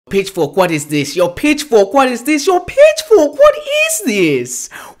Pitchfork, what is this? Yo, Pitchfork, what is this? Yo, Pitchfork, what is this?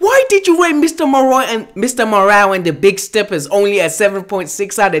 Why did you rate Mr. Morale and the Big Steppers only a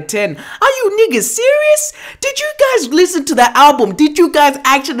 7.6 out of 10? Are you niggas serious? Did you guys listen to that album? Did you guys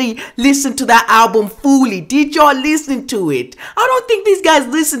actually listen to that album fully? Did y'all listen to it? I don't think these guys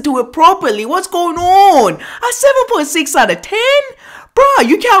listened to it properly. What's going on? A 7.6 out of 10? Bruh,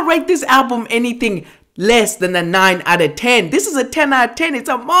 you can't rate this album anything less than a 9 out of 10. This is a 10 out of 10. It's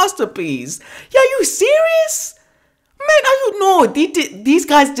a masterpiece. Yeah, you serious? Man, these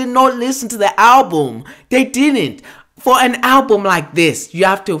guys did not listen to the album. They didn't. For an album like this, you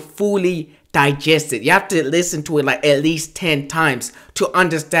have to fully digest it. You have to listen to it like at least 10 times to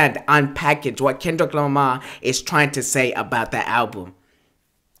understand, unpackage what Kendrick Lamar is trying to say about the album.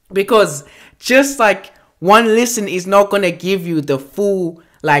 Because just like one listen is not going to give you the full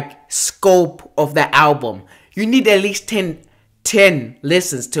scope of the album. You need at least 10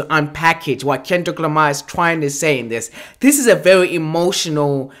 listens to unpackage what Kendrick Lamar is trying to say in this. This is a very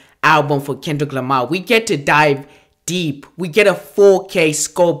emotional album for Kendrick Lamar. We get to dive deep. We get a 4K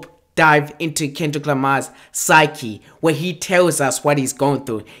scope dive into Kendrick Lamar's psyche, where he tells us what he's going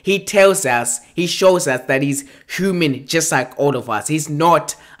through. He shows us that he's human just like all of us. He's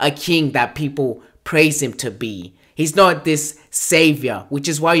not a king that people praise him to be. He's not this savior, which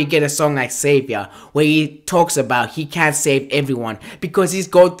is why you get a song like Savior, where he talks about he can't save everyone because he's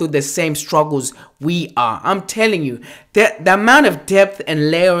going through the same struggles we are. I'm telling you, the amount of depth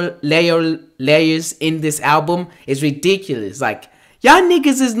and layers in this album is ridiculous. Like, y'all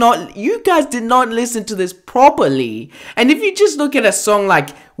niggas you guys did not listen to this properly. And if you just look at a song like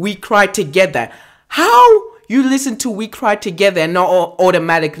We Cry Together, how you listen to We Cry Together and not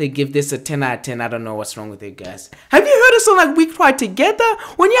automatically give this a 10 out of 10. I don't know what's wrong with you guys. Have you heard a song like We Cry Together?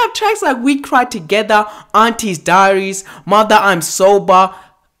 When you have tracks like We Cry Together, Auntie's Diaries, Mother I'm Sober,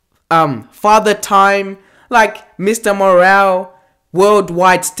 Father Time, like Mr. Morale,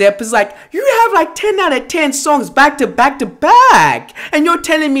 Worldwide Step, is like you have like 10 out of 10 songs back to back, and you're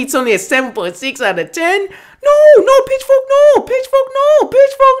telling me it's only a 7.6 out of 10? No, Pitchfork, no,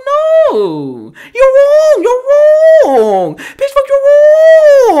 you're wrong, Pitchfork, you're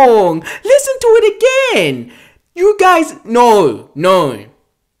wrong, listen to it again, you guys, no,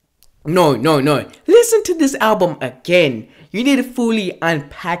 listen to this album again. You need to fully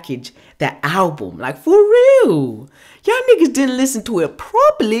unpackage the album, like for real. Y'all niggas didn't listen to it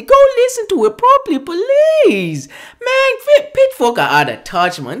properly. Go listen to it properly, please. Man, Pitchfork are out of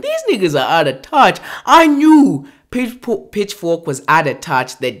touch, man. These niggas are out of touch. I knew Pitchfork was out of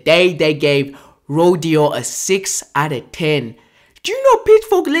touch the day they gave Rodeo a 6 out of 10. Do you know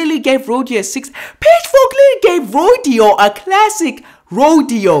Pitchfork literally gave Rodeo a 6? Pitchfork literally gave Rodeo a classic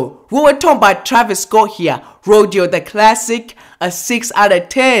Rodeo. We're talking about Travis Scott here. Rodeo, the classic, a 6 out of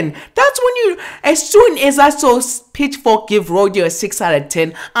 10. That's when as soon as I saw Pitchfork give Rodeo a 6 out of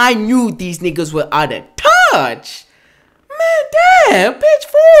 10, I knew these niggas were out of touch. Man, damn,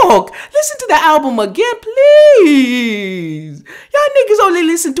 Pitchfork, listen to the album again, please. Y'all niggas only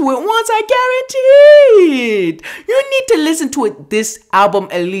listen to it once, I guarantee it. You need to listen to this album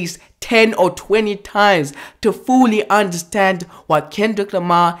at least 10 or 20 times to fully understand what Kendrick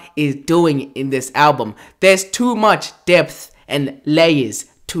Lamar is doing in this album. There's too much depth and layers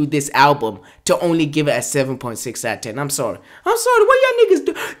to this album to only give it a 7.6 out of 10. I'm sorry, what y'all niggas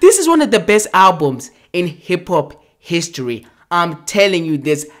do? This is one of the best albums in hip-hop history. I'm telling you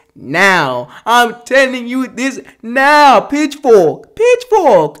this now. Pitchfork,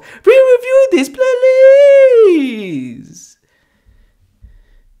 re-review this, please.